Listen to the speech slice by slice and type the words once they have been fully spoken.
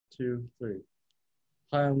two, three.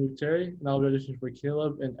 Hi, I'm Luke Terry, and I'll be auditioning for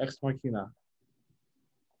Caleb in Ex Machina.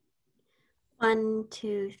 1,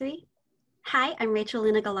 2, 3. Hi, I'm Rachel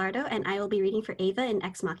Luna Gallardo, and I will be reading for Ava in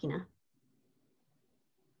Ex Machina.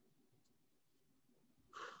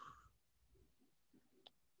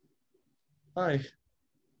 Hi,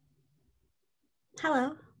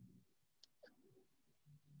 Hello.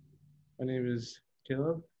 my name is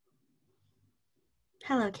Caleb.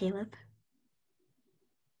 Hello, Caleb.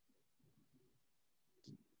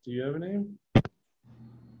 Do you have a name?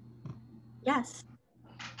 Yes.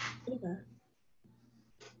 Ava.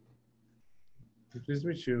 Pleased to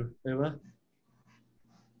meet you, Ava.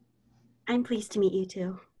 I'm pleased to meet you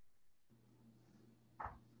too.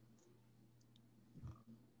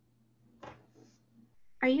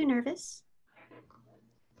 Are you nervous?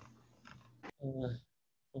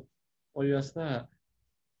 Why you ask that?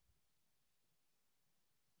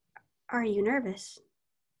 Are you nervous?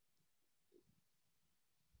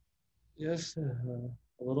 Yes,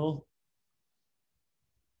 a little.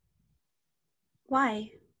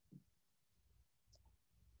 Why?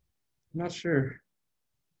 I'm not sure.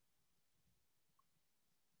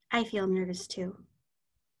 I feel nervous too.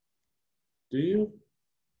 Do you?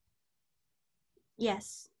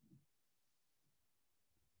 Yes.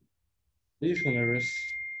 Do you feel nervous?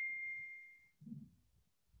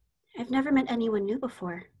 I've never met anyone new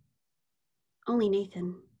before. Only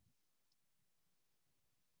Nathan.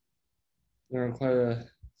 You're in quite a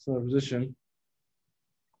similar position.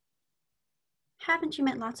 Haven't you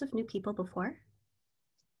met lots of new people before?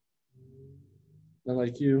 Not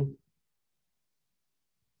like you.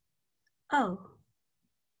 Oh.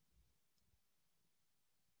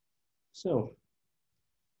 So,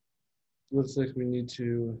 looks like we need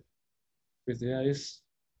to break the ice.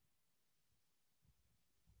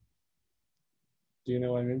 Do you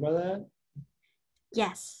know what I mean by that?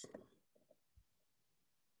 Yes.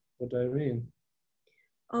 What do I mean?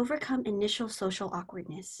 Overcome initial social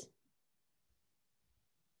awkwardness.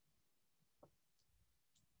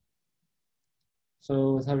 So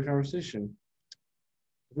let's have a conversation.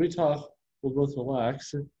 If we talk, we'll both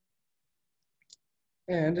relax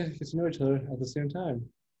and get to know each other at the same time.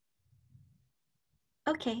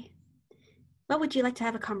 Okay. What would you like to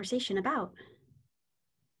have a conversation about?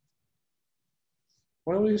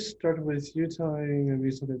 Why don't we start with you telling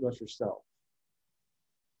me something about yourself?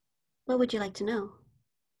 What would you like to know?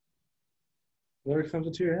 Whatever comes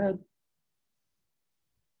into your head.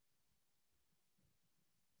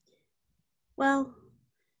 Well,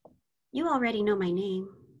 you already know my name,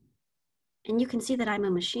 and you can see that I'm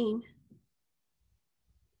a machine.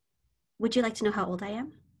 Would you like to know how old I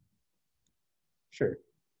am? Sure.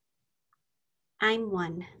 I'm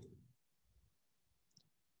 1.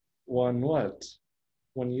 1 what?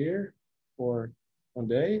 1 year? Or 1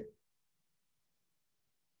 day?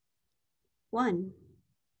 1.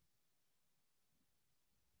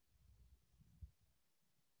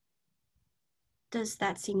 Does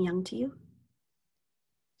that seem young to you?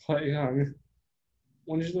 Quite young.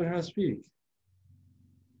 When did you learn how to speak?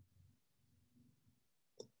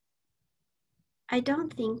 I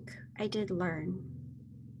don't think I did learn.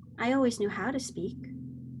 I always knew how to speak.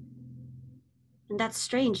 And that's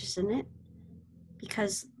strange, isn't it?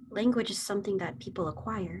 Because language is something that people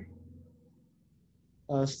acquire.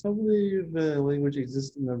 Some believe language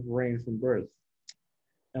exists in the brain from birth.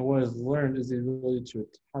 And what is learned is the ability to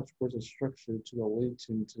attach words and structure to the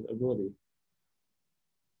latent ability.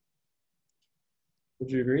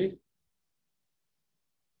 Would you agree?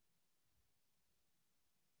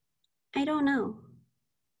 I don't know.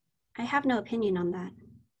 I have no opinion on that.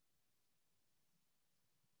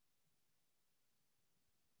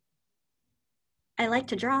 I like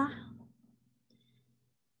to draw.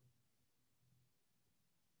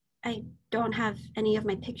 I don't have any of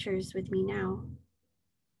my pictures with me now,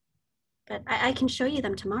 but I can show you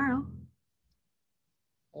them tomorrow.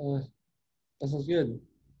 That sounds good.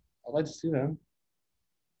 I'd like to see them.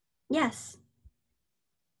 Yes.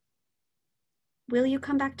 Will you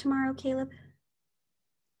come back tomorrow, Caleb?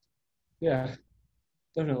 Yeah,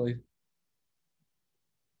 definitely.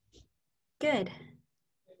 Good.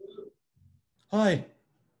 Hi.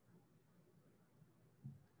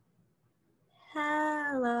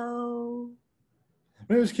 Hello.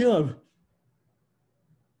 My name is Caleb.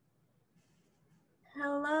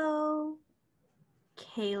 Hello,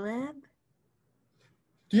 Caleb.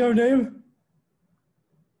 Do you have a name?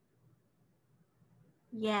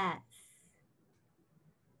 Yes.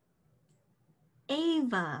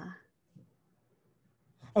 Ava.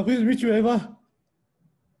 I'm pleased to meet you, Ava.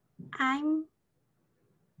 I'm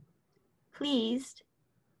pleased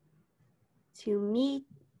to meet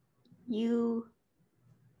you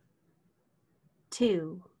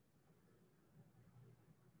too.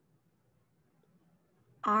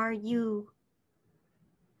 Are you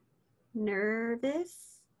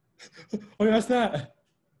nervous? Oh, that's that.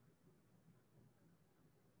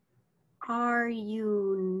 Are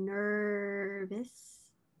you nervous?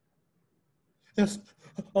 Yes,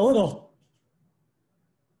 a little.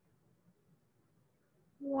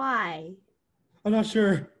 Why? I'm not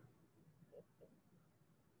sure.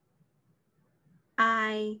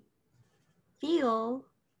 I feel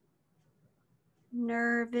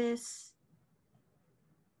nervous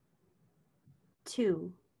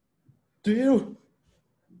too. Do you?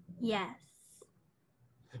 Yes.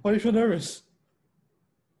 Why do you feel nervous?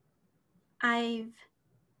 I've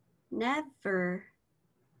never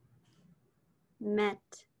met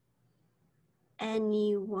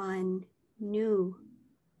anyone new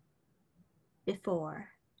before.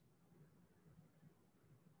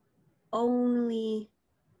 Only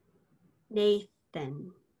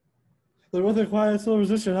Nathan. The one that quiet still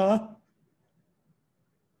resistant, huh?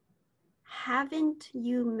 Haven't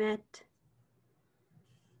you met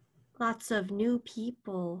lots of new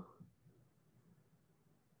people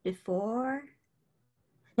before?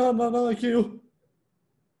 No, not like you.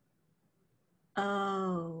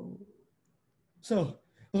 Oh, So,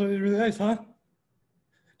 that's really nice, huh?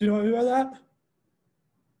 Do you know what I mean by that?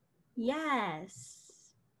 yes.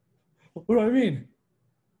 What do I mean?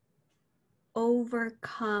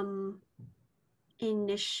 Overcome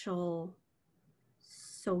initial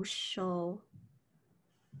social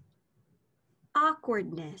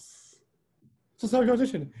awkwardness. So it's not a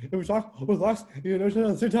competition. If we talk with Lex, you know each other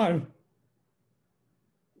at the same time.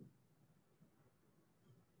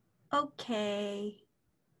 Okay,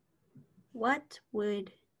 what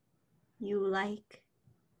would you like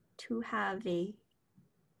to have a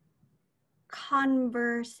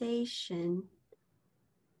conversation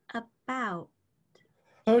about?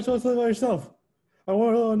 I want to tell us something about yourself. I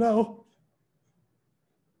want to know.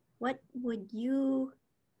 What would you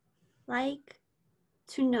like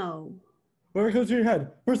to know? Whatever comes to your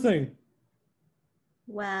head. First thing.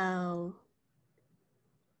 Well,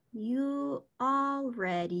 you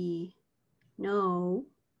already know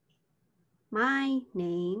my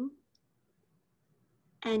name,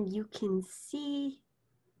 and you can see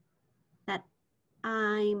that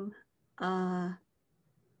I'm a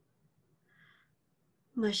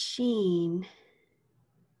machine.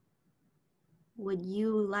 Would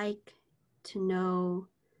you like to know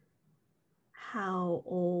how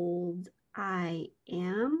old I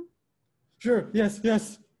am? Sure. Yes,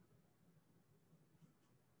 yes.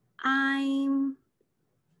 I'm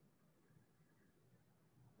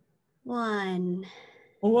 1.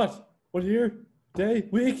 Well, what? What year? Day?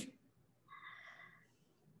 Week?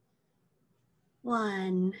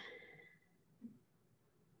 1.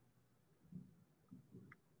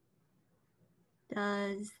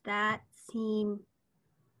 Does that seem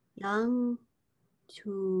young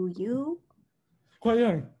to you? Quite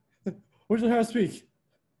young. Where's your how to speak?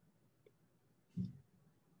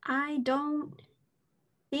 I don't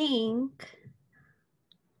think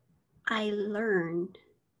I learned.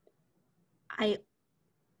 I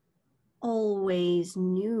always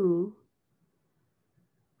knew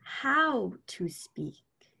how to speak.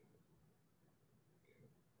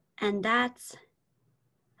 And that's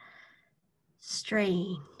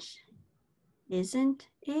strange, isn't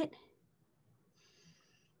it?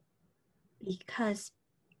 Because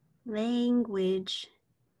language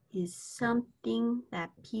is something that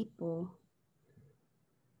people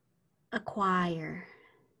acquire.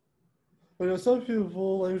 But you know, some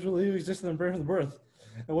people language really exist in the brain from the birth.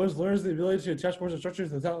 And one learns the ability to attach words and structures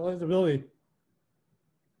to the talent ability.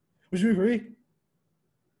 Would you agree?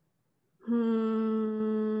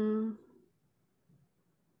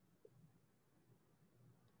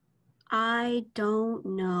 I don't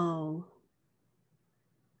know.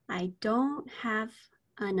 I don't have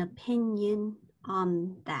an opinion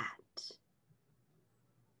on that.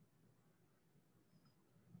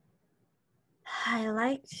 I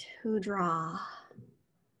like to draw.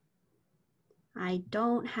 I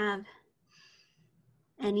don't have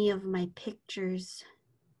any of my pictures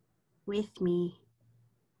with me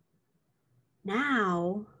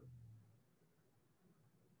now,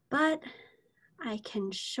 but I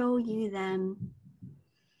can show you them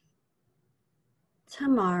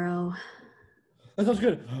tomorrow. That sounds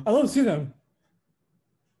good. I love to see them.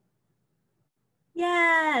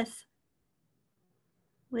 Yes.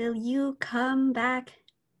 Will you come back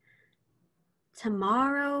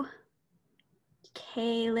tomorrow,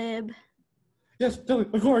 Caleb? Yes,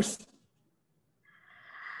 definitely, of course.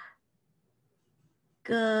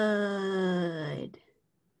 Good.